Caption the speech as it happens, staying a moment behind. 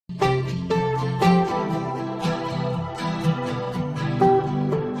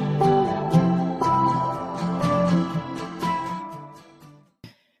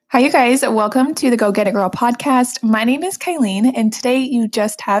Hi, you guys. Welcome to the Go Get It Girl podcast. My name is Kylene, and today you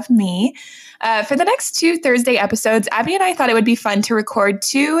just have me. For the next two Thursday episodes, Abby and I thought it would be fun to record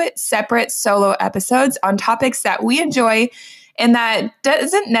two separate solo episodes on topics that we enjoy and that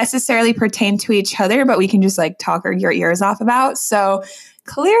doesn't necessarily pertain to each other, but we can just like talk your ears off about. So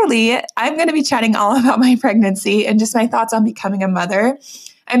clearly, I'm going to be chatting all about my pregnancy and just my thoughts on becoming a mother.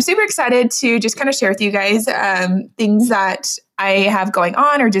 I'm super excited to just kind of share with you guys things that I have going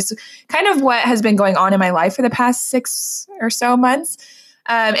on, or just kind of what has been going on in my life for the past 6 or so months.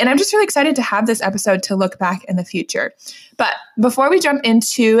 And I'm just really excited to have this episode to look back in the future. But before we jump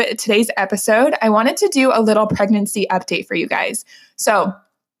into today's episode, I wanted to do a little pregnancy update for you guys. So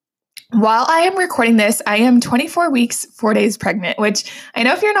while I am recording this, I am 24 weeks, 4 days pregnant, which I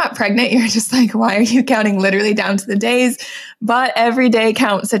know if you're not pregnant, you're just like, why are you counting literally down to the days? But every day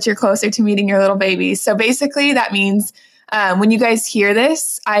counts that you're closer to meeting your little baby. So basically that means when you guys hear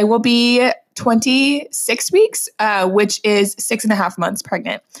this, I will be 26 weeks, which is 6.5 months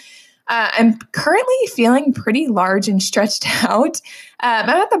pregnant. I'm currently feeling pretty large and stretched out. I'm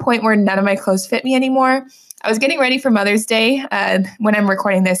at the point where none of my clothes fit me anymore. I was getting ready for Mother's Day. When I'm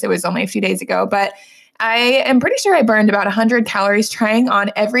recording this, it was only a few days ago, but I am pretty sure I burned about 100 calories trying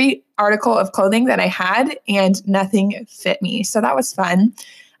on every article of clothing that I had, and nothing fit me. So that was fun.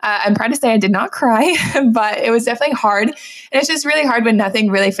 I'm proud to say I did not cry, but it was definitely hard. And it's just really hard when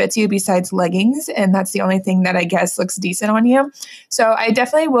nothing really fits you besides leggings. And that's the only thing that I guess looks decent on you. So I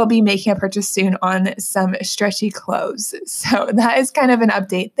definitely will be making a purchase soon on some stretchy clothes. So that is kind of an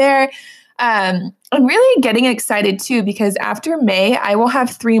update there. I'm really getting excited too, because after May, I will have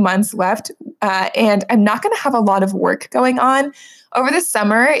 3 months left and I'm not going to have a lot of work going on. Over the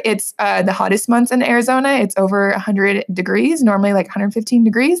summer, it's the hottest months in Arizona. It's over 100 degrees, normally like 115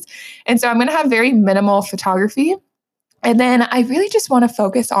 degrees. And so I'm going to have very minimal photography. And then I really just want to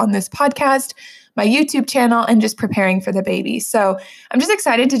focus on this podcast, my YouTube channel, and just preparing for the baby. So I'm just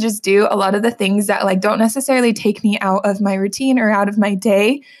excited to just do a lot of the things that like don't necessarily take me out of my routine or out of my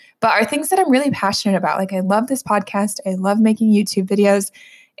day, but are things that I'm really passionate about. Like I love this podcast. I love making YouTube videos.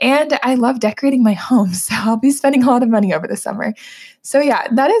 And I love decorating my home. So I'll be spending a lot of money over the summer. So yeah,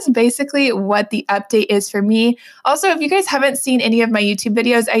 that is basically what the update is for me. Also, if you guys haven't seen any of my YouTube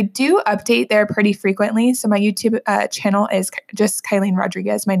videos, I do update there pretty frequently. So my YouTube channel is just Kylene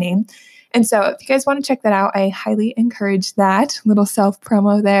Rodriguez, my name. And so if you guys want to check that out, I highly encourage that. Little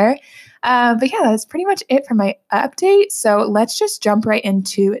self-promo there. But yeah, that's pretty much it for my update. So let's just jump right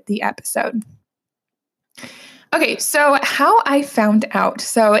into the episode. Okay, so how I found out.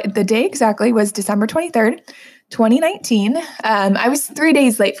 So the day exactly was December 23rd, 2019. I was 3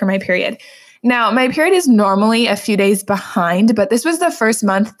 days late for my period. Now, my period is normally a few days behind, but this was the first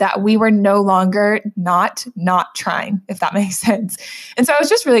month that we were no longer not trying, if that makes sense. And so I was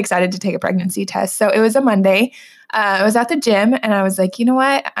just really excited to take a pregnancy test. So it was a Monday. I was at the gym and I was like, you know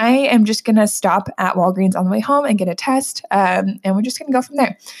what? I am just going to stop at Walgreens on the way home and get a test. And we're just going to go from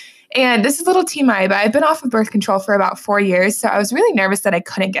there. And this is a little TMI, but I've been off of birth control for about 4 years. So I was really nervous that I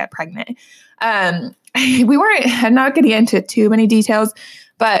couldn't get pregnant. I'm not getting into too many details,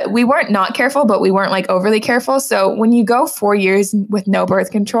 but we weren't not careful, but we weren't like overly careful. So when you go 4 years with no birth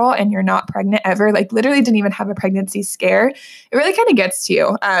control and you're not pregnant ever, like literally didn't even have a pregnancy scare, it really kind of gets to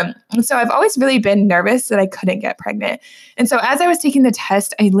you. And so I've always really been nervous that I couldn't get pregnant. And so as I was taking the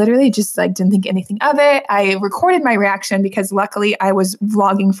test, I literally just like didn't think anything of it. I recorded my reaction because luckily I was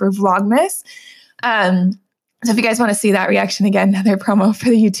vlogging for Vlogmas. So if you guys want to see that reaction again, another promo for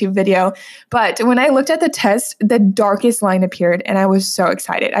the YouTube video. But when I looked at the test, the darkest line appeared and I was so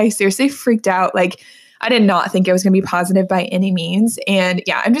excited. I seriously freaked out. Like I did not think it was going to be positive by any means. And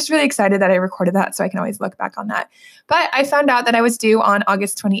yeah, I'm just really excited that I recorded that so I can always look back on that. But I found out that I was due on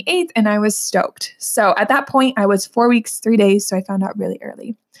August 28th and I was stoked. So at that point, I was 4 weeks, 3 days. So I found out really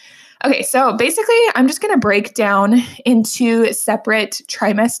early. Okay, so basically, I'm just going to break down into separate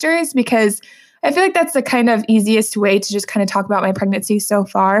trimesters because I feel like that's the kind of easiest way to just kind of talk about my pregnancy so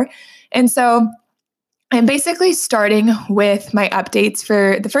far. And so I'm basically starting with my updates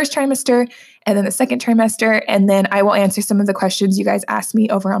for the first trimester and then the second trimester. And then I will answer some of the questions you guys asked me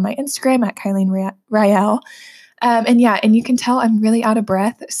over on my Instagram at Kylene Rael. And you can tell I'm really out of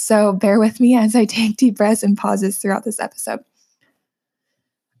breath. So bear with me as I take deep breaths and pauses throughout this episode.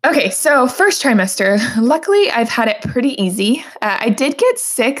 Okay, so first trimester, luckily I've had it pretty easy. I did get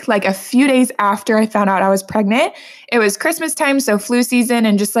sick like a few days after I found out I was pregnant. It was Christmas time, so flu season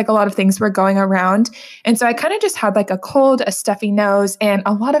and just like a lot of things were going around. And so I kind of just had like a cold, a stuffy nose, and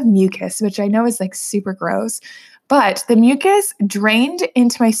a lot of mucus, which I know is like super gross. But the mucus drained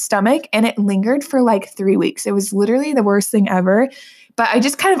into my stomach and it lingered for like 3 weeks. It was literally the worst thing ever but I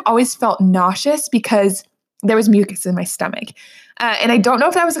just kind of always felt nauseous because there was mucus in my stomach. And I don't know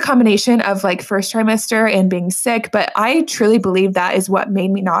if that was a combination of like first trimester and being sick, but I truly believe that is what made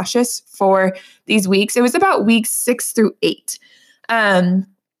me nauseous for these weeks. It was about weeks 6 through 8.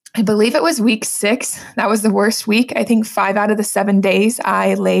 I believe it was week 6. That was the worst week. I think 5 out of the 7 days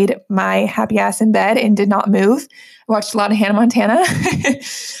I laid my happy ass in bed and did not move. I watched a lot of Hannah Montana.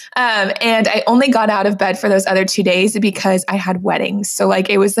 And I only got out of bed for those other 2 days because I had weddings. So like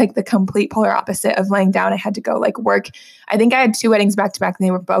it was like the complete polar opposite of laying down. I had to go like work. I think I had 2 weddings back to back and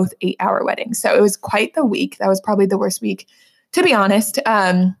they were both 8-hour weddings. So it was quite the week. That was probably the worst week, to be honest.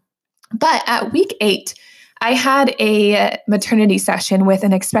 But at week 8, I had a maternity session with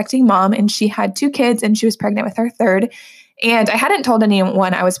an expecting mom, and she had 2 kids and she was pregnant with her third. And I hadn't told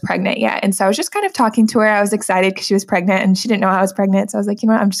anyone I was pregnant yet. And so I was just kind of talking to her. I was excited because she was pregnant and she didn't know I was pregnant. So I was like, you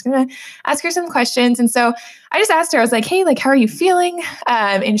know what, I'm just going to ask her some questions. And so I just asked her, I was like, hey, like, how are you feeling?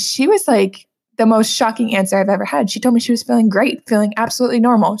 And she was like the most shocking answer I've ever had. She told me she was feeling great, feeling absolutely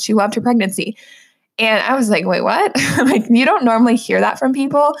normal. She loved her pregnancy. And I was like, wait, what? Like, you don't normally hear that from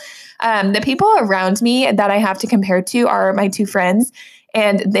people. The people around me that I have to compare to are my 2 friends,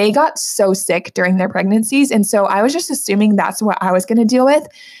 and they got so sick during their pregnancies. And so I was just assuming that's what I was going to deal with.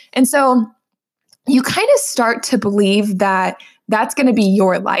 And so you kind of start to believe that that's going to be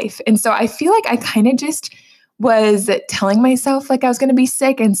your life. And so I feel like I kind of just was telling myself like I was going to be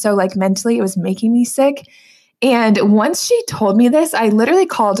sick. And so like mentally it was making me sick. And once she told me this, I literally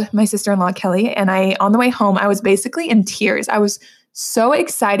called my sister-in-law, Kelly, and on the way home, I was basically in tears. I was so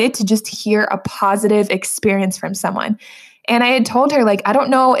excited to just hear a positive experience from someone. And I had told her, like, I don't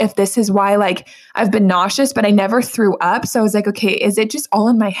know if this is why, like, I've been nauseous, but I never threw up. So I was like, okay, is it just all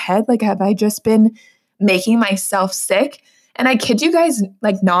in my head? Like, have I just been making myself sick? And I kid you guys,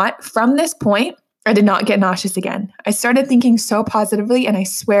 like, not. From this point, I did not get nauseous again. I started thinking so positively, and I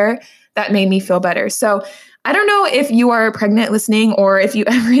swear that made me feel better. So I don't know if you are pregnant listening or if you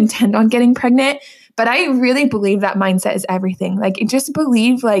ever intend on getting pregnant, but I really believe that mindset is everything. Like, just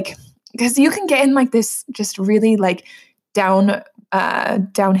believe, like, because you can get in like this just really like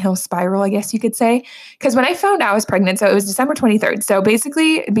downhill spiral, I guess you could say. Because when I found out I was pregnant, so it was December 23rd. So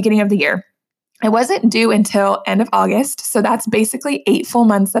basically beginning of the year, I wasn't due until end of August. So that's basically 8 full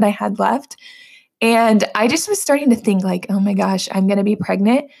months that I had left. And I just was starting to think like, oh my gosh, I'm going to be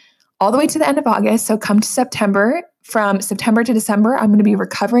pregnant all the way to the end of August. So come to September, from September to December, I'm going to be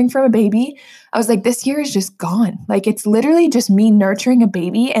recovering from a baby. I was like, this year is just gone. Like, it's literally just me nurturing a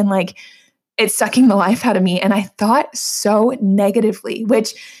baby and like it's sucking the life out of me. And I thought so negatively,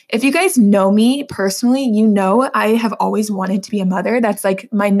 which if you guys know me personally, you know, I have always wanted to be a mother. That's like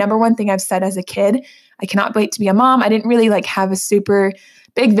my number one thing I've said as a kid. I cannot wait to be a mom. I didn't really like have a super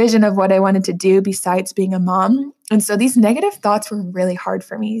big vision of what I wanted to do besides being a mom. And so these negative thoughts were really hard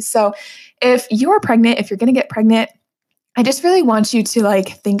for me. So if you are pregnant, if you're going to get pregnant, I just really want you to like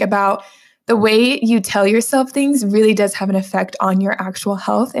think about the way you tell yourself things really does have an effect on your actual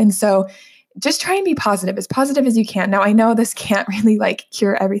health. And so just try and be positive as you can. Now, I know this can't really like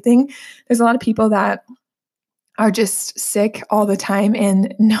cure everything. There's a lot of people that are just sick all the time,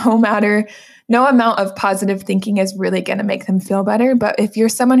 and no amount of positive thinking is really going to make them feel better. But if you're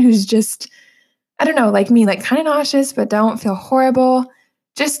someone who's just, I don't know, like me, like kind of nauseous, but don't feel horrible,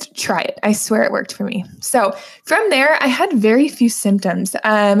 just try it. I swear it worked for me. So from there, I had very few symptoms.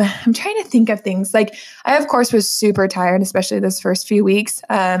 I'm trying to think of things. Like, I, of course, was super tired, especially those first few weeks.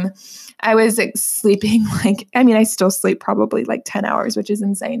 I was sleeping I still sleep probably like 10 hours, which is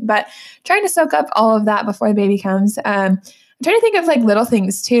insane, but trying to soak up all of that before the baby comes. I'm trying to think of like little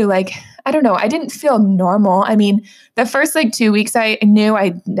things too. Like, I don't know. I didn't feel normal. I mean, the first like 2 weeks I knew I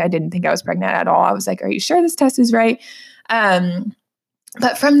didn't think I was pregnant at all. I was like, are you sure this test is right?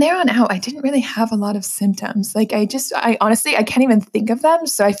 But from there on out, I didn't really have a lot of symptoms. Like, I honestly, I can't even think of them.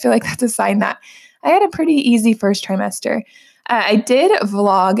 So I feel like that's a sign that I had a pretty easy first trimester. I did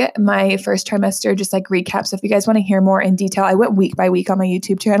vlog my first trimester, just like recap. So if you guys want to hear more in detail, I went week by week on my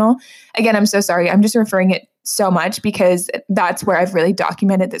YouTube channel. Again, I'm so sorry. I'm just referring it so much because that's where I've really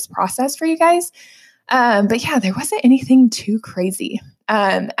documented this process for you guys. But yeah, there wasn't anything too crazy.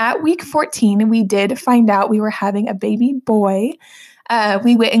 At week 14, we did find out we were having a baby boy.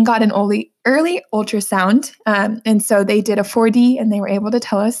 We went and got an early ultrasound. And so they did a 4D and they were able to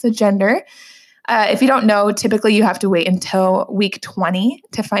tell us the gender. If you don't know, typically you have to wait until week 20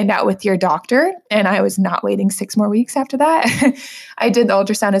 to find out with your doctor. And I was not waiting 6 more weeks after that. I did the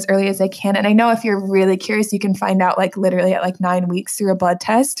ultrasound as early as I can. And I know if you're really curious, you can find out like literally at like 9 weeks through a blood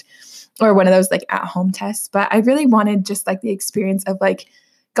test or one of those like at-home tests. But I really wanted just like the experience of like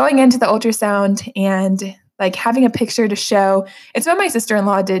going into the ultrasound and like having a picture to show. It's what my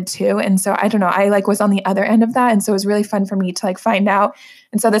sister-in-law did too. And so I don't know, I like was on the other end of that. And so it was really fun for me to like find out.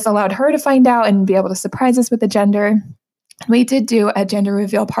 And so this allowed her to find out and be able to surprise us with the gender. We did do a gender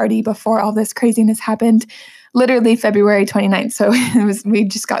reveal party before all this craziness happened, literally February 29th. So we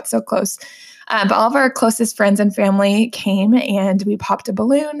just got so close. But all of our closest friends and family came and we popped a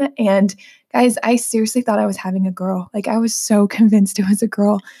balloon. And guys, I seriously thought I was having a girl. Like I was so convinced it was a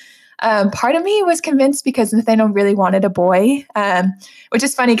girl. Part of me was convinced because Nathaniel really wanted a boy, which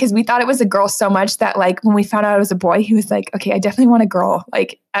is funny because we thought it was a girl so much that like when we found out it was a boy, he was like, okay, I definitely want a girl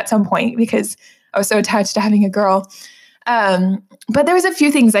like at some point because I was so attached to having a girl. But there was a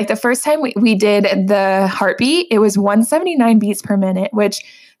few things like the first time we did the heartbeat, it was 179 beats per minute, which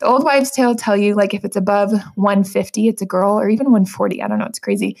the old wives' tale tell you like if it's above 150, it's a girl, or even 140. I don't know. It's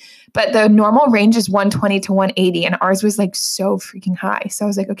crazy. But the normal range is 120 to 180. And ours was like so freaking high. So I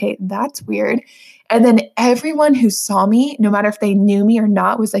was like, okay, that's weird. And then everyone who saw me, no matter if they knew me or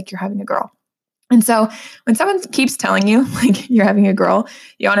not, was like, you're having a girl. And so when someone keeps telling you like you're having a girl,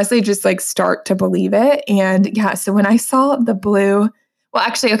 you honestly just like start to believe it. And yeah, so when I saw the blue, well,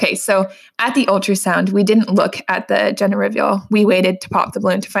 actually, okay, so at the ultrasound, we didn't look at the gender reveal. We waited to pop the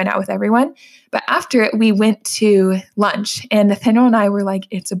balloon to find out with everyone. But after it, we went to lunch and Nathaniel and I were like,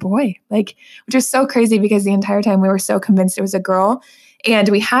 it's a boy, like, which is so crazy because the entire time we were so convinced it was a girl. And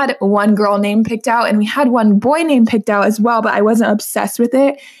we had one girl name picked out and we had one boy name picked out as well, but I wasn't obsessed with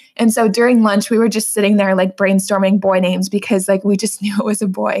it. And so during lunch, we were just sitting there like brainstorming boy names because like we just knew it was a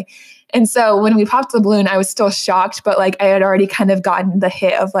boy. And so when we popped the balloon, I was still shocked, but like I had already kind of gotten the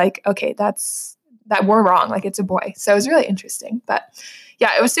hit of like, okay, that we're wrong. Like it's a boy. So it was really interesting. But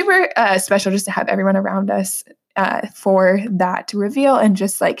yeah, it was super special just to have everyone around us for that reveal and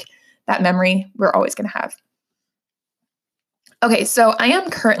just like that memory we're always going to have. Okay, so I am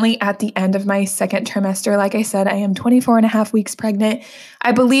currently at the end of my second trimester. Like I said, I am 24 and a half weeks pregnant.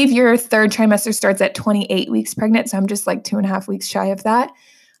 I believe your third trimester starts at 28 weeks pregnant. So I'm just like 2.5 weeks shy of that.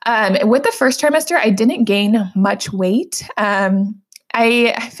 With the first trimester, I didn't gain much weight.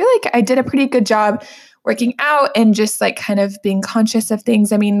 I feel like I did a pretty good job working out and just like kind of being conscious of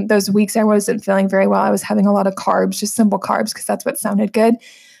things. I mean, those weeks I wasn't feeling very well. I was having a lot of carbs, just simple carbs, because that's what sounded good.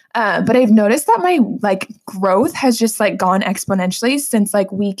 But I've noticed that my like growth has just like gone exponentially since like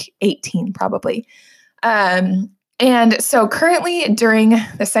week 18, probably. And so currently during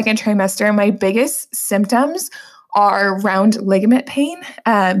the second trimester, my biggest symptoms are round ligament pain.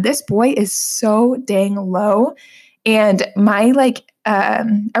 This boy is so dang low. And my like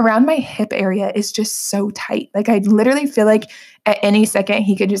around my hip area is just so tight. Like I literally feel like at any second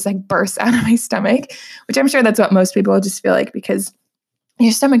he could just like burst out of my stomach, which I'm sure that's what most people just feel like because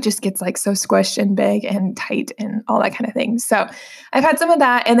your stomach just gets like so squished and big and tight and all that kind of thing. So I've had some of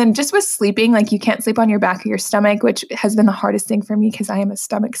that. And then just with sleeping, like you can't sleep on your back or your stomach, which has been the hardest thing for me because I am a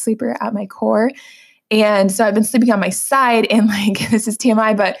stomach sleeper at my core. And so I've been sleeping on my side and like, this is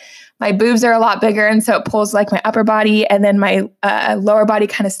TMI, but my boobs are a lot bigger. And so it pulls like my upper body and then my lower body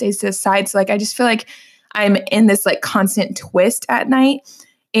kind of stays to the side. So like, I just feel like I'm in this like constant twist at night.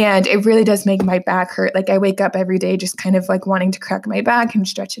 And it really does make my back hurt. Like I wake up every day just kind of like wanting to crack my back and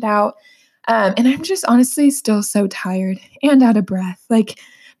stretch it out. And I'm just honestly still so tired and out of breath. Like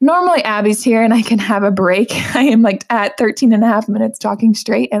normally Abby's here and I can have a break. I am like at 13 and a half minutes talking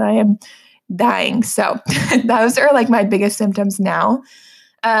straight and I am dying. So those are like my biggest symptoms now.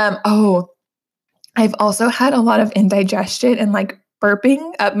 I've also had a lot of indigestion and like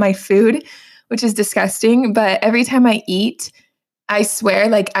burping up my food, which is disgusting. But every time I eat, I swear,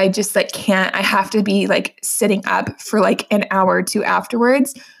 like, I just like can't, I have to be like sitting up for like an hour or two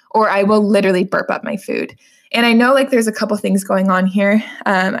afterwards, or I will literally burp up my food. And I know like there's a couple things going on here.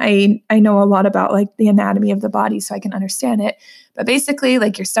 I know a lot about like the anatomy of the body, so I can understand it. But basically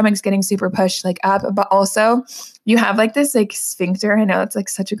like your stomach's getting super pushed like up, but also you have like this like sphincter. I know it's like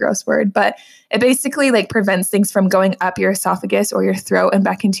such a gross word, but it basically like prevents things from going up your esophagus or your throat and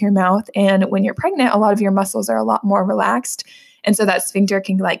back into your mouth. And when you're pregnant, a lot of your muscles are a lot more relaxed. And so that sphincter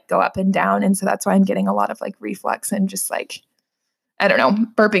can like go up and down. And so that's why I'm getting a lot of like reflux and just like, I don't know,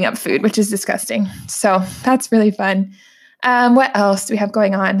 burping up food, which is disgusting. So that's really fun. What else do we have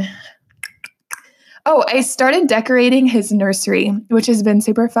going on? Oh, I started decorating his nursery, which has been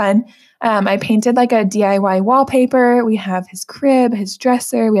super fun. I painted like a DIY wallpaper. We have his crib, his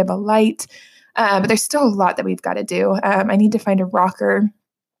dresser. We have a light, but there's still a lot that we've got to do. I need to find a rocker.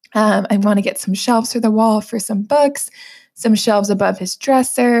 I want to get some shelves for the wall for some books, some shelves above his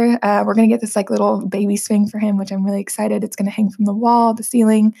dresser. We're going to get this like little baby swing for him, which I'm really excited. It's going to hang from the wall, the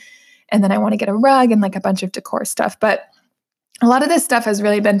ceiling. And then I want to get a rug and like a bunch of decor stuff. But a lot of this stuff has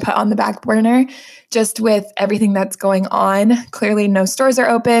really been put on the back burner just with everything that's going on. Clearly, no stores are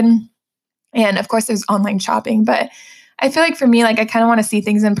open. And of course, there's online shopping. But I feel like for me, like I kind of want to see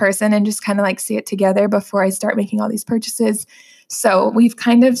things in person and just kind of like see it together before I start making all these purchases. So we've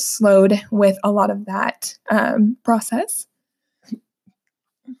kind of slowed with a lot of that process.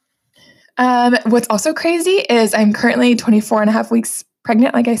 What's also crazy is I'm currently 24 and a half weeks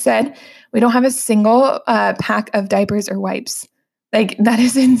pregnant. Like I said, we don't have a single pack of diapers or wipes. Like that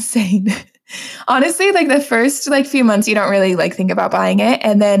is insane. Honestly, like the first like few months, you don't really like think about buying it.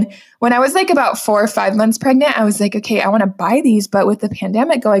 And then when I was like about 4 or 5 months pregnant, I was like, okay, I want to buy these. But with the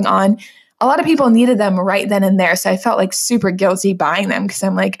pandemic going on, a lot of people needed them right then and there. So I felt like super guilty buying them because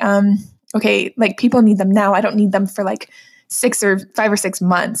I'm like, okay, like people need them now. I don't need them for like 5 or 6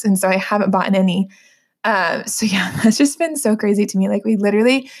 months. And so I haven't bought any. So yeah, that's just been so crazy to me. Like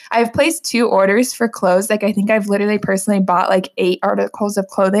I've placed 2 orders for clothes. Like I think I've literally personally bought like 8 articles of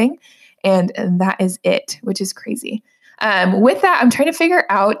clothing and that is it, which is crazy. With that, I'm trying to figure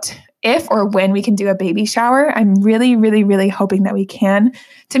out if or when we can do a baby shower. I'm really, really, really hoping that we can.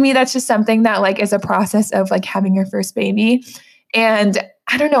 To me, that's just something that like is a process of like having your first baby. And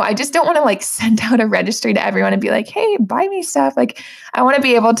I don't know, I just don't want to like send out a registry to everyone and be like, hey, buy me stuff. Like I want to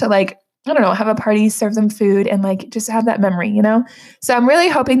be able to like, I don't know, have a party, serve them food and like just have that memory, you know? So I'm really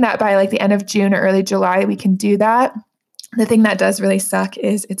hoping that by like the end of June or early July, we can do that. The thing that does really suck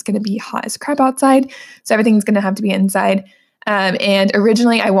is it's going to be hot as crap outside. So everything's going to have to be inside. And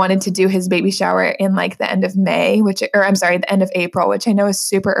originally I wanted to do his baby shower in like the end of May, the end of April, which I know is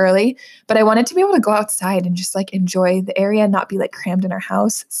super early, but I wanted to be able to go outside and just like enjoy the area and not be like crammed in our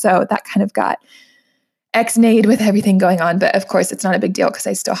house. So that kind of got ex-nayed with everything going on. But of course it's not a big deal because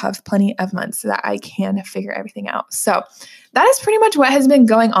I still have plenty of months so that I can figure everything out. So that is pretty much what has been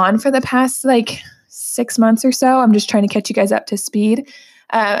going on for the past like 6 months or so. I'm just trying to catch you guys up to speed.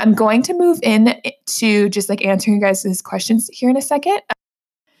 I'm going to move in to just like answering you guys' questions here in a second.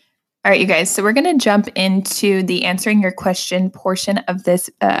 All right, you guys. So we're going to jump into the answering your question portion of this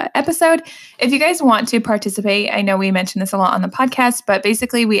episode. If you guys want to participate, I know we mentioned this a lot on the podcast, but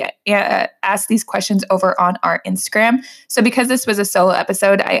basically we ask these questions over on our Instagram. So because this was a solo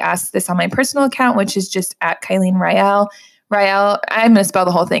episode, I asked this on my personal account, which is just at Kylene Ryel. Ryel, I'm going to spell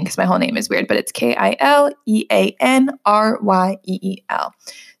the whole thing because my whole name is weird, but it's Kileanryyeel.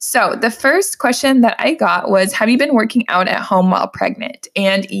 So the first question that I got was, have you been working out at home while pregnant?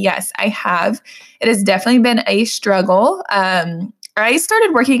 And yes, I have. It has definitely been a struggle. I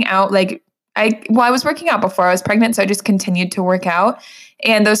started working out I was working out before I was pregnant, so I just continued to work out.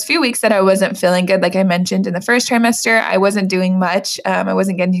 And those few weeks that I wasn't feeling good, like I mentioned in the first trimester, I wasn't doing much. I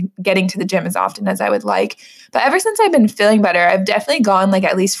wasn't getting to the gym as often as I would like. But ever since I've been feeling better, I've definitely gone like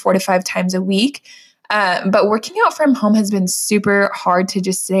at least 4 to 5 times a week. But working out from home has been super hard to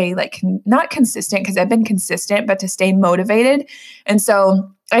just stay like not consistent because I've been consistent, but to stay motivated. And so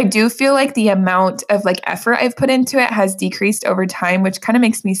I do feel like the amount of like effort I've put into it has decreased over time, which kind of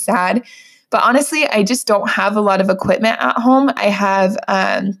makes me sad. But honestly, I just don't have a lot of equipment at home. I have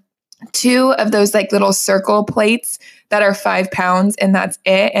 2 of those like little circle plates that are 5 pounds and that's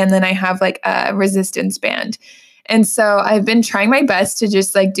it. And then I have like a resistance band. And so I've been trying my best to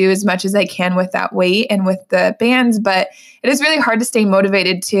just like do as much as I can with that weight and with the bands, but it is really hard to stay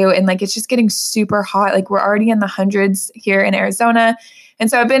motivated too. And like, it's just getting super hot. Like we're already in the hundreds here in Arizona. And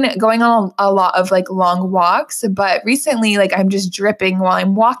so I've been going on a lot of like long walks, but recently like I'm just dripping while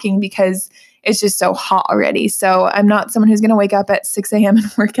I'm walking because it's just so hot already. So I'm not someone who's going to wake up at 6 a.m.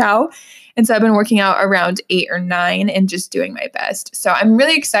 and work out. And so I've been working out around 8 or 9 and just doing my best. So I'm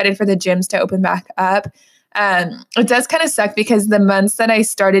really excited for the gyms to open back up. It does kind of suck because the months that I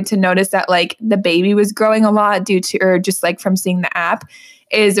started to notice that like the baby was growing a lot or just like from seeing the app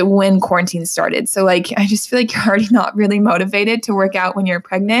is when quarantine started. So like, I just feel like you're already not really motivated to work out when you're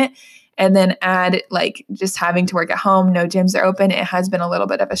pregnant, and then add like just having to work at home, no gyms are open. It has been a little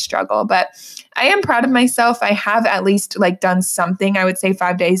bit of a struggle, but I am proud of myself. I have at least like done something, I would say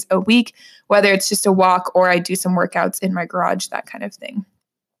 5 days a week, whether it's just a walk or I do some workouts in my garage, that kind of thing.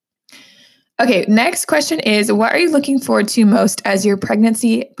 Okay, next question is, what are you looking forward to most as your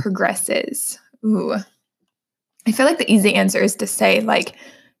pregnancy progresses? Ooh, I feel like the easy answer is to say like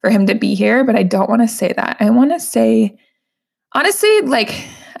for him to be here, but I don't want to say that. I want to say, honestly, like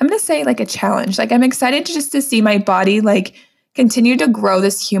I'm going to say like a challenge. Like I'm excited just to see my body like continue to grow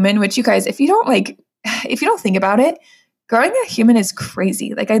this human, which you guys, if you don't think about it, growing a human is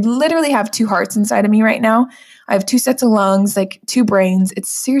crazy. Like I literally have 2 hearts inside of me right now. I have 2 sets of lungs, like 2 brains. It's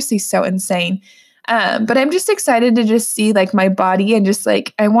seriously so insane. But I'm just excited to just see like my body and just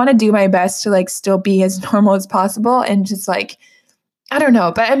like, I want to do my best to like still be as normal as possible and just like, I don't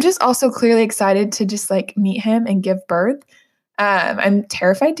know, but I'm just also clearly excited to just like meet him and give birth. I'm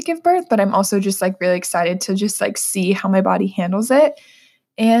terrified to give birth, but I'm also just like really excited to just like see how my body handles it.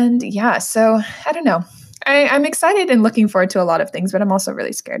 And yeah, so I don't know. I'm excited and looking forward to a lot of things, but I'm also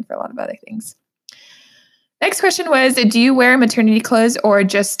really scared for a lot of other things. Next question was, do you wear maternity clothes or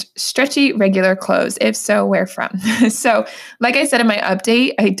just stretchy regular clothes? If so, where from? So, like I said in my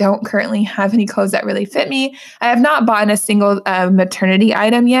update, I don't currently have any clothes that really fit me. I have not bought a single maternity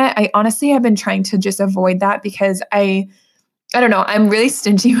item yet. I honestly have been trying to just avoid that because I don't know, I'm really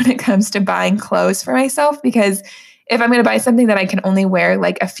stingy when it comes to buying clothes for myself because if I'm going to buy something that I can only wear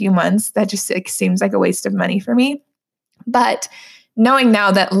like a few months, that just like, seems like a waste of money for me. But knowing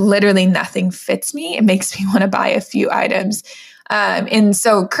now that literally nothing fits me, it makes me want to buy a few items. And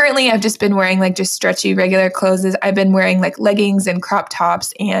so currently I've just been wearing like just stretchy regular clothes. I've been wearing like leggings and crop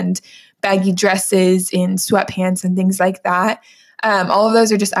tops and baggy dresses and sweatpants and things like that. All of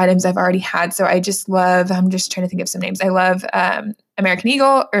those are just items I've already had. So I just love, I'm just trying to think of some names. I love American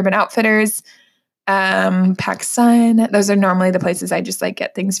Eagle, Urban Outfitters, PacSun. Those are normally the places I just like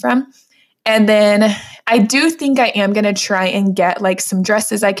get things from. And then I do think I am going to try and get like some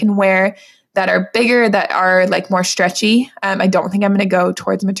dresses I can wear that are bigger, that are like more stretchy. I don't think I'm going to go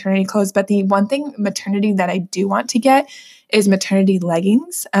towards maternity clothes, but the one thing maternity that I do want to get is maternity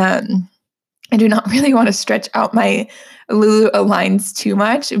leggings. I do not really want to stretch out my Lulu lines too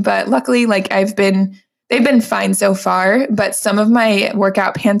much, but luckily, like they've been fine so far. But some of my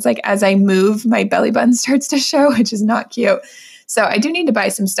workout pants, like as I move, my belly button starts to show, which is not cute. So I do need to buy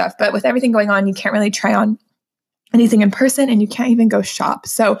some stuff, but with everything going on, you can't really try on anything in person and you can't even go shop.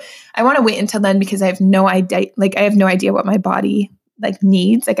 So I want to wait until then because I have no idea, what my body like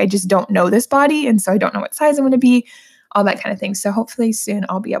needs. Like I just don't know this body. And so I don't know what size I'm going to be, all that kind of thing. So hopefully soon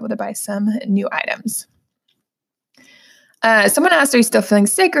I'll be able to buy some new items. Someone asked, are you still feeling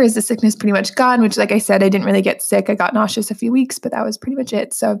sick or is the sickness pretty much gone? Which, like I said, I didn't really get sick. I got nauseous a few weeks, but that was pretty much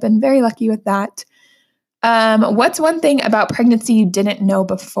it. So I've been very lucky with that. What's one thing about pregnancy you didn't know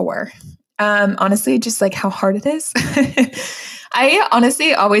before? Honestly, just like how hard it is. I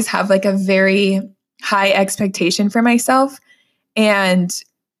honestly always have like a very high expectation for myself. And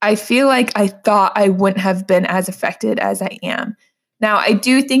I feel like I thought I wouldn't have been as affected as I am. Now, I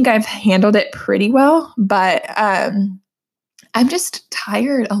do think I've handled it pretty well, but I'm just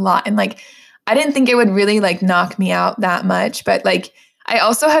tired a lot. And like, I didn't think it would really like knock me out that much, but like, I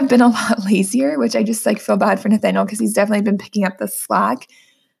also have been a lot lazier, which I just like feel bad for Nathaniel because he's definitely been picking up the slack.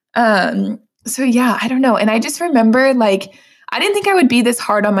 So yeah, I don't know. And I just remember like, I didn't think I would be this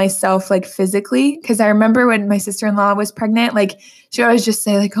hard on myself, like physically, because I remember when my sister-in-law was pregnant, like she would always just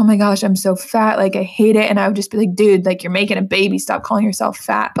say like, oh my gosh, I'm so fat. Like I hate it. And I would just be like, dude, like you're making a baby. Stop calling yourself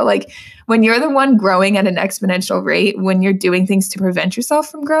fat. But like when you're the one growing at an exponential rate, when you're doing things to prevent yourself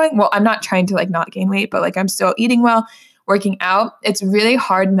from growing, well, I'm not trying to like not gain weight, but like I'm still eating well, working out. It's really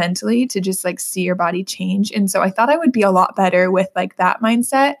hard mentally to just like see your body change. And so I thought I would be a lot better with like that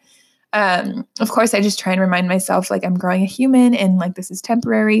mindset. Of course, I just try and remind myself like I'm growing a human and like this is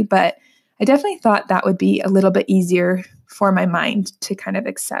temporary, but I definitely thought that would be a little bit easier for my mind to kind of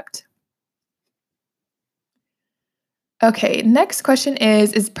accept. Okay, next question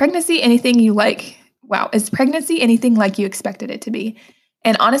is pregnancy anything you like? Wow, is pregnancy anything like you expected it to be?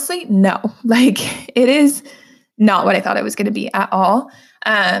 And honestly, no. Like it is not what I thought it was going to be at all.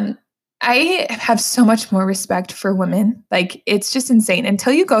 I have so much more respect for women. Like it's just insane.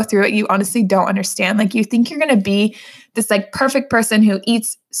 Until you go through it, you honestly don't understand. Like you think you're going to be this like perfect person who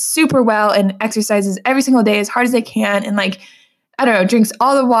eats super well and exercises every single day as hard as they can and like I don't know, drinks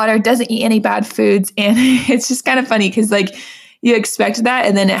all the water, doesn't eat any bad foods. And it's just kind of funny because like you expect that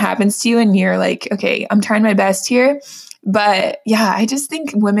and then it happens to you and you're like, okay, I'm trying my best here. But yeah, I just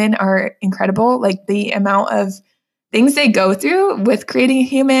think women are incredible. Like the amount of things they go through with creating a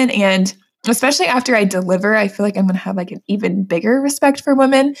human. And especially after I deliver, I feel like I'm going to have like an even bigger respect for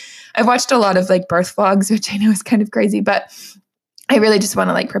women. I've watched a lot of like birth vlogs, which I know is kind of crazy, but I really just want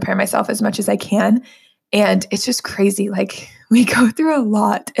to like prepare myself as much as I can. And it's just crazy. Like we go through a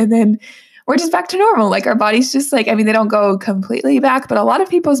lot and then we're just back to normal. Like our bodies just like, I mean, they don't go completely back, but a lot of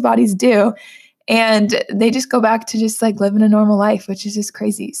people's bodies do. And they just go back to just like living a normal life, which is just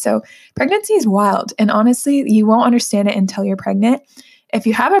crazy. So pregnancy is wild. And honestly, you won't understand it until you're pregnant. If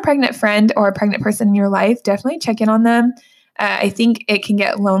you have a pregnant friend or a pregnant person in your life, definitely check in on them. I think it can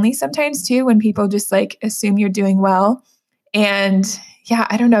get lonely sometimes too when people just like assume you're doing well. And yeah,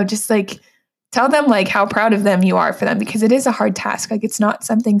 I don't know, just like tell them like how proud of them you are for them, because it is a hard task. Like it's not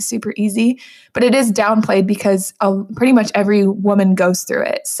something super easy, but it is downplayed because pretty much every woman goes through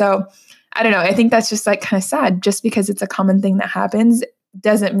it. So I don't know. I think that's just like kind of sad. Just because it's a common thing that happens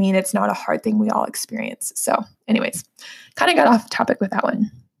doesn't mean it's not a hard thing we all experience. So anyways, kind of got off topic with that one.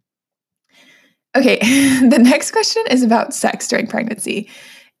 Okay, the next question is about sex during pregnancy.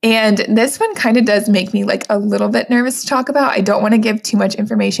 And this one kind of does make me like a little bit nervous to talk about. I don't want to give too much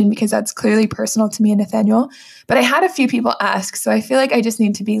information because that's clearly personal to me and Nathaniel. But I had a few people ask, so I feel like I just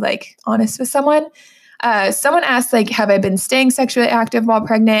need to be like honest with someone. Someone asked like, have I been staying sexually active while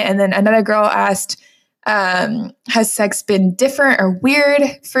pregnant? And then another girl asked, has sex been different or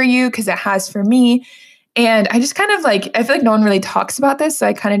weird for you? Because it has for me. And I just kind of like, I feel like no one really talks about this. So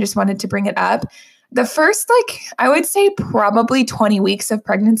I kind of just wanted to bring it up. The first, like, I would say probably 20 weeks of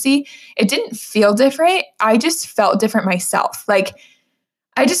pregnancy, it didn't feel different. I just felt different myself. Like,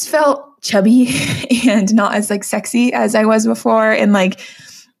 I just felt chubby and not as like sexy as I was before. And like,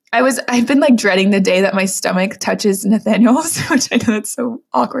 I've been like dreading the day that my stomach touches Nathaniel's, which I know that's so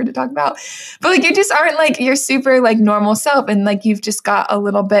awkward to talk about. But like, you just aren't like your super like normal self. And like, you've just got a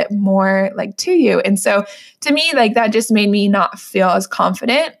little bit more like to you. And so to me, like that just made me not feel as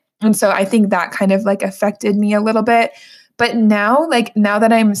confident. And so I think that kind of like affected me a little bit. But now, like now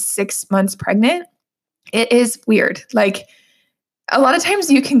that I'm 6 months pregnant, it is weird. Like a lot of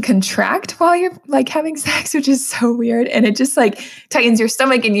times you can contract while you're like having sex, which is so weird. And it just like tightens your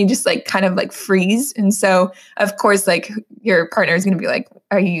stomach and you just like kind of like freeze. And so of course, like your partner is going to be like,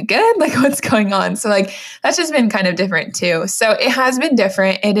 are you good? Like what's going on? So like, that's just been kind of different too. So it has been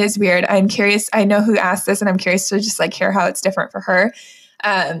different. It is weird. I'm curious. I know who asked this and I'm curious to just like hear how it's different for her.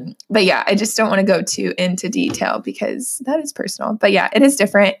 But yeah, I just don't want to go too into detail because that is personal, but yeah, it is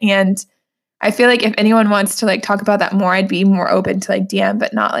different. And I feel like if anyone wants to like talk about that more, I'd be more open to like DM,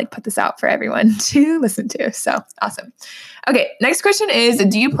 but not like put this out for everyone to listen to. So awesome. Okay. Next question is,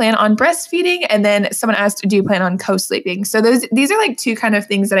 do you plan on breastfeeding? And then someone asked, do you plan on co-sleeping? So these are like two kind of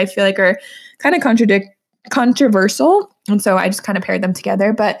things that I feel like are kind of controversial. And so I just kind of paired them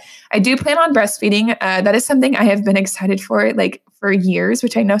together, but I do plan on breastfeeding. That is something I have been excited for like for years,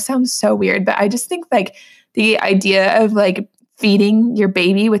 which I know sounds so weird, but I just think like the idea of like feeding your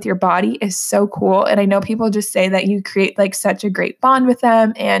baby with your body is so cool. And I know people just say that you create like such a great bond with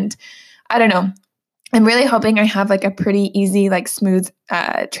them. And I don't know, I'm really hoping I have like a pretty easy, like smooth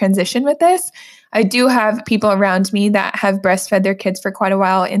transition with this. I do have people around me that have breastfed their kids for quite a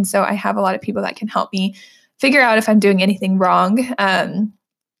while. And so I have a lot of people that can help me figure out if I'm doing anything wrong.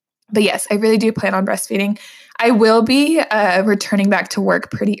 But yes, I really do plan on breastfeeding. I will be returning back to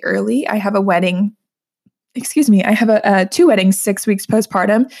work pretty early. I have a wedding. I have two weddings 6 weeks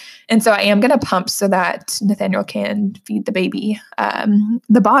postpartum. And so I am going to pump so that Nathaniel can feed the baby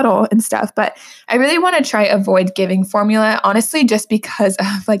the bottle and stuff. But I really want to try avoid giving formula, honestly, just because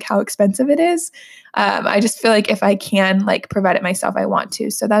of like how expensive it is. I just feel like if I can like provide it myself, I want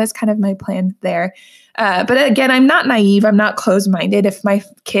to. So that is kind of my plan there. But again, I'm not naive. I'm not closed-minded. If my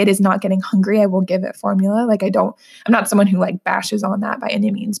kid is not getting hungry, I will give it formula. Like I'm not someone who like bashes on that by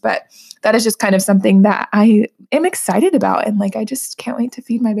any means, but that is just kind of something that I am excited about. And like, I just can't wait to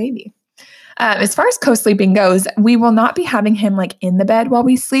feed my baby. As far as co-sleeping goes, we will not be having him like in the bed while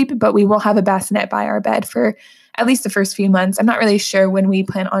we sleep, but we will have a bassinet by our bed for at least the first few months. I'm not really sure when we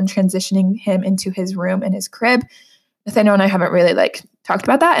plan on transitioning him into his room and his crib. Nathaniel and I haven't really like talked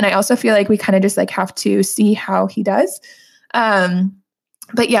about that. And I also feel like we kind of just like have to see how he does.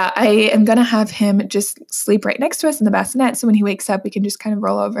 But yeah, I am going to have him just sleep right next to us in the bassinet. So when he wakes up, we can just kind of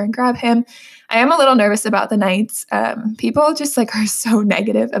roll over and grab him. I am a little nervous about the nights. People just like are so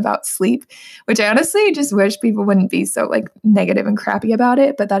negative about sleep, which I honestly just wish people wouldn't be so like negative and crappy about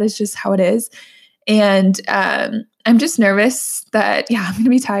it, but that is just how it is. And I'm just nervous that, yeah, I'm going to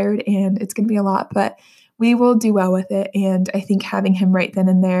be tired and it's going to be a lot, but we will do well with it. And I think having him right then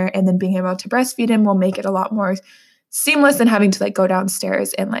and there and then being able to breastfeed him will make it a lot more seamless than having to like go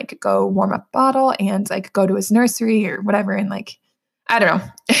downstairs and like go warm up a bottle and like go to his nursery or whatever. And like, I don't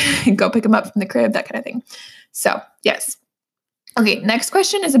know, go pick him up from the crib, that kind of thing. So yes. Okay. Next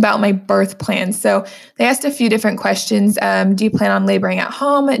question is about my birth plan. So they asked a few different questions. Do you plan on laboring at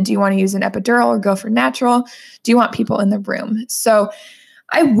home? Do you want to use an epidural or go for natural? Do you want people in the room? So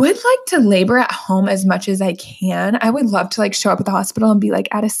I would like to labor at home as much as I can. I would love to like show up at the hospital and be like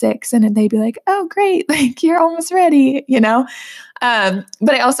at a 6 and they'd be like, oh, great. Like you're almost ready, you know? But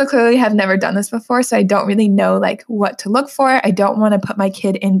I also clearly have never done this before. So I don't really know like what to look for. I don't want to put my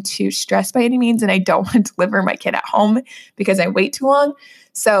kid into stress by any means. And I don't want to deliver my kid at home because I wait too long.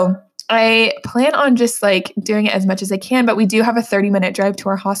 So I plan on just like doing it as much as I can, but we do have a 30-minute drive to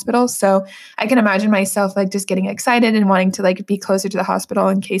our hospital. So I can imagine myself like just getting excited and wanting to like be closer to the hospital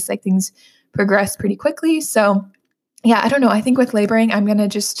in case like things progress pretty quickly. So yeah, I don't know. I think with laboring, I'm going to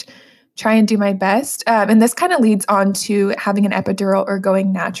just try and do my best. And this kind of leads on to having an epidural or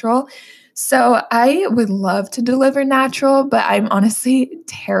going natural. So I would love to deliver natural, but I'm honestly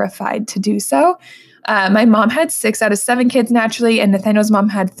terrified to do so. My mom had 6 out of 7 kids naturally, and Nathaniel's mom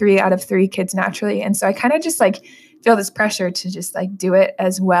had 3 out of 3 kids naturally. And so I kind of just like feel this pressure to just like do it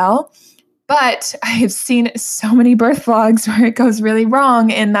as well. But I've seen so many birth vlogs where it goes really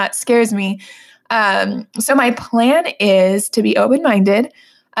wrong, and that scares me. So my plan is to be open-minded.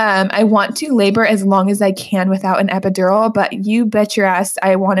 I want to labor as long as I can without an epidural, but you bet your ass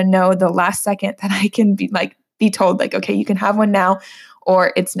I want to know the last second that I can be told like, okay, you can have one now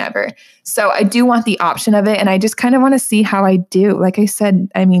or it's never. So I do want the option of it. And I just kind of want to see how I do. Like I said,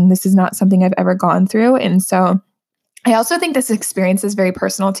 I mean, this is not something I've ever gone through. And so I also think this experience is very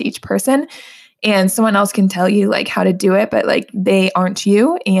personal to each person. And someone else can tell you like how to do it, but like they aren't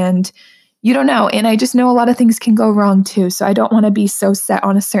you. And you don't know. And I just know a lot of things can go wrong too. So I don't want to be so set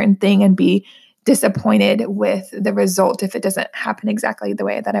on a certain thing and be disappointed with the result if it doesn't happen exactly the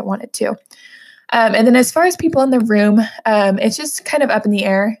way that I want it to. And then as far as people in the room, it's just kind of up in the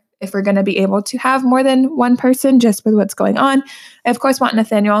air if we're going to be able to have more than one person just with what's going on. I, of course, want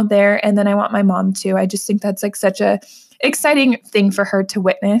Nathaniel there. And then I want my mom too. I just think that's like such a exciting thing for her to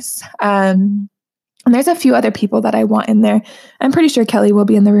witness. And there's a few other people that I want in there. I'm pretty sure Kelly will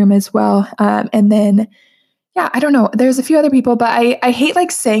be in the room as well. And then, yeah, I don't know. There's a few other people, but I hate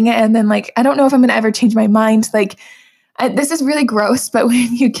like saying it. And then like, I don't know if I'm going to ever change my mind. Like, this is really gross, but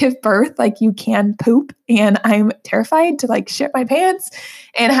when you give birth, like you can poop, and I'm terrified to like shit my pants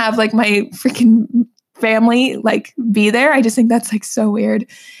and have like my freaking family like be there. I just think that's like so weird.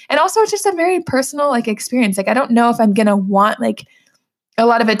 And also it's just a very personal like experience. Like, I don't know if I'm going to want like a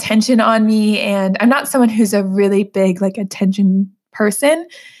lot of attention on me. And I'm not someone who's a really big like attention person.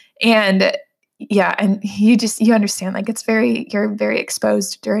 And yeah, and you understand like you're very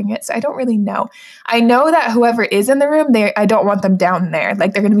exposed during it. So I don't really know. I know that whoever is in the room, I don't want them down there.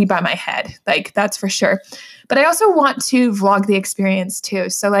 Like they're going to be by my head. Like that's for sure. But I also want to vlog the experience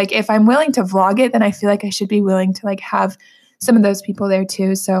too. So like if I'm willing to vlog it, then I feel like I should be willing to like have some of those people there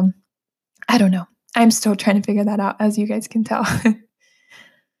too. So I don't know. I'm still trying to figure that out, as you guys can tell.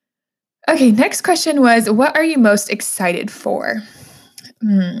 Okay, next question was, what are you most excited for?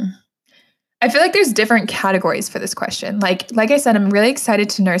 I feel like there's different categories for this question. Like I said, I'm really excited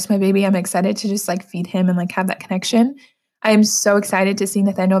to nurse my baby. I'm excited to just like feed him and like have that connection. I am so excited to see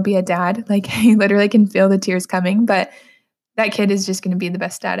Nathaniel be a dad. Like I literally can feel the tears coming, but that kid is just going to be the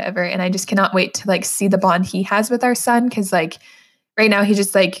best dad ever. And I just cannot wait to like see the bond he has with our son. Cause like right now he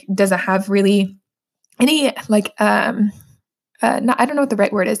just like doesn't have really any like, I don't know what the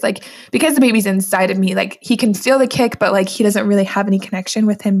right word is. Like, because the baby's inside of me, like he can feel the kick, but like he doesn't really have any connection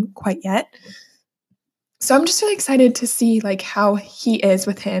with him quite yet. So I'm just really excited to see like how he is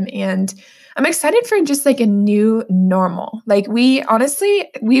with him. And I'm excited for just like a new normal. Like we've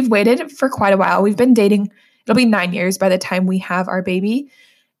waited for quite a while. We've been dating. It'll be 9 years by the time we have our baby.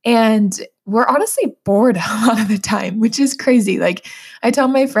 And we're honestly bored a lot of the time, which is crazy. Like I tell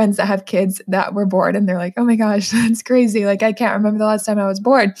my friends that have kids that we're bored, and they're like, oh my gosh, that's crazy. Like I can't remember the last time I was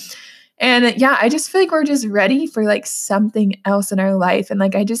bored. And yeah, I just feel like we're just ready for like something else in our life. And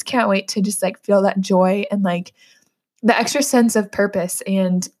like, I just can't wait to just like feel that joy and like the extra sense of purpose.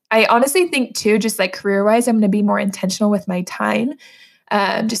 And I honestly think too, just like career wise, I'm going to be more intentional with my time.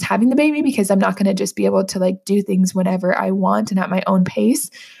 Just having the baby, because I'm not going to just be able to like do things whenever I want and at my own pace.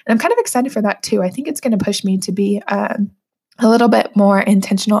 And I'm kind of excited for that too. I think it's going to push me to be a little bit more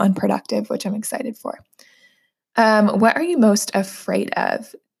intentional and productive, which I'm excited for. What are you most afraid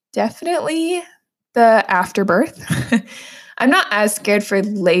of? Definitely the afterbirth. I'm not as scared for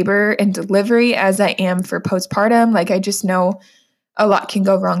labor and delivery as I am for postpartum. Like I just know a lot can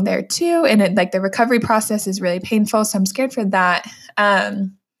go wrong there too. And like the recovery process is really painful. So I'm scared for that.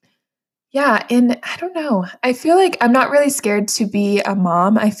 Yeah. And I don't know. I feel like I'm not really scared to be a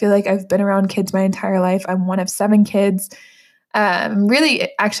mom. I feel like I've been around kids my entire life. I'm one of 7 kids. I'm really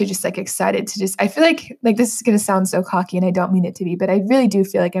actually just like excited to I feel like this is going to sound so cocky, and I don't mean it to be, but I really do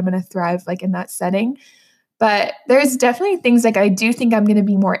feel like I'm going to thrive like in that setting. But there's definitely things like I do think I'm going to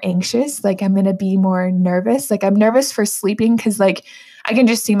be more anxious. Like I'm going to be more nervous. Like I'm nervous for sleeping because like I can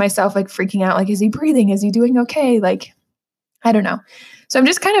just see myself like freaking out. Like, is he breathing? Is he doing okay? Like, I don't know. So I'm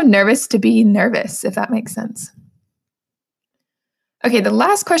just kind of nervous to be nervous, if that makes sense. Okay, the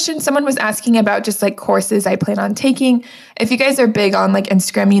last question someone was asking about just like courses I plan on taking. If you guys are big on like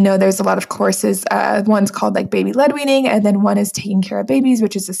Instagram, you know there's a lot of courses. One's called like baby led weaning, and then one is taking care of babies,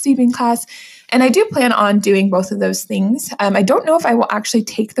 which is a sleeping class. And I do plan on doing both of those things. I don't know if I will actually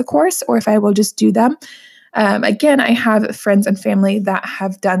take the course or if I will just do them. Again, I have friends and family that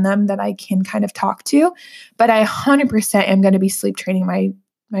have done them that I can kind of talk to, but I 100% am going to be sleep training my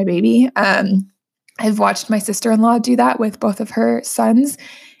baby. I've watched my sister-in-law do that with both of her sons,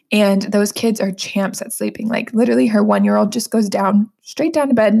 and those kids are champs at sleeping. Like literally her 1-year-old just goes straight down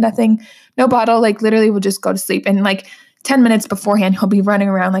to bed, nothing, no bottle, like literally will just go to sleep. And like 10 minutes beforehand, he'll be running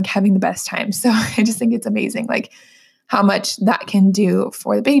around like having the best time. So I just think it's amazing, like how much that can do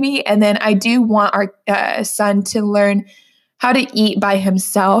for the baby. And then I do want our son to learn how to eat by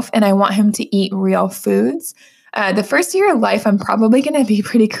himself, and I want him to eat real foods. The first year of life, I'm probably going to be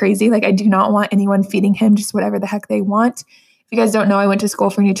pretty crazy. Like, I do not want anyone feeding him just whatever the heck they want. If you guys don't know, I went to school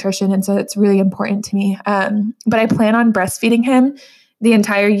for nutrition, and so it's really important to me. But I plan on breastfeeding him the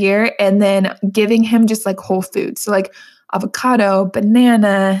entire year and then giving him just like whole foods. So like avocado,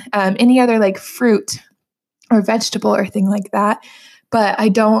 banana, any other like fruit or vegetable or thing like that. But I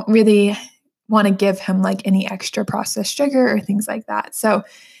don't really want to give him like any extra processed sugar or things like that. So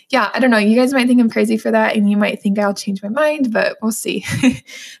yeah, I don't know. You guys might think I'm crazy for that, and you might think I'll change my mind, but we'll see.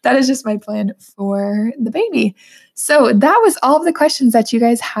 That is just my plan for the baby. So that was all of the questions that you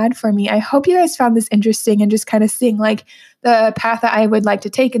guys had for me. I hope you guys found this interesting and just kind of seeing like the path that I would like to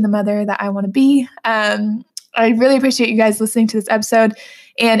take and the mother that I want to be. I really appreciate you guys listening to this episode.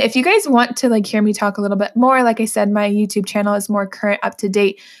 And if you guys want to like hear me talk a little bit more, like I said, my YouTube channel is more current, up to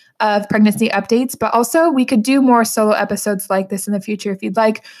date of pregnancy updates, but also we could do more solo episodes like this in the future if you'd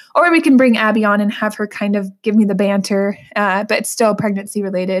like, or we can bring Abby on and have her kind of give me the banter, but it's still pregnancy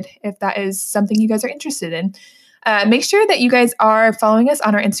related if that is something you guys are interested in. Make sure that you guys are following us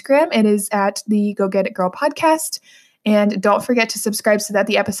on our Instagram. It is at the Go Get It Girl podcast. And don't forget to subscribe so that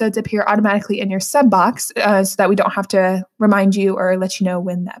the episodes appear automatically in your sub box, so that we don't have to remind you or let you know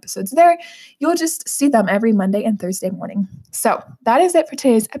when the episode's there. You'll just see them every Monday and Thursday morning. So that is it for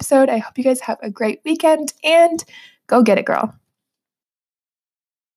today's episode. I hope you guys have a great weekend, and go get it, girl.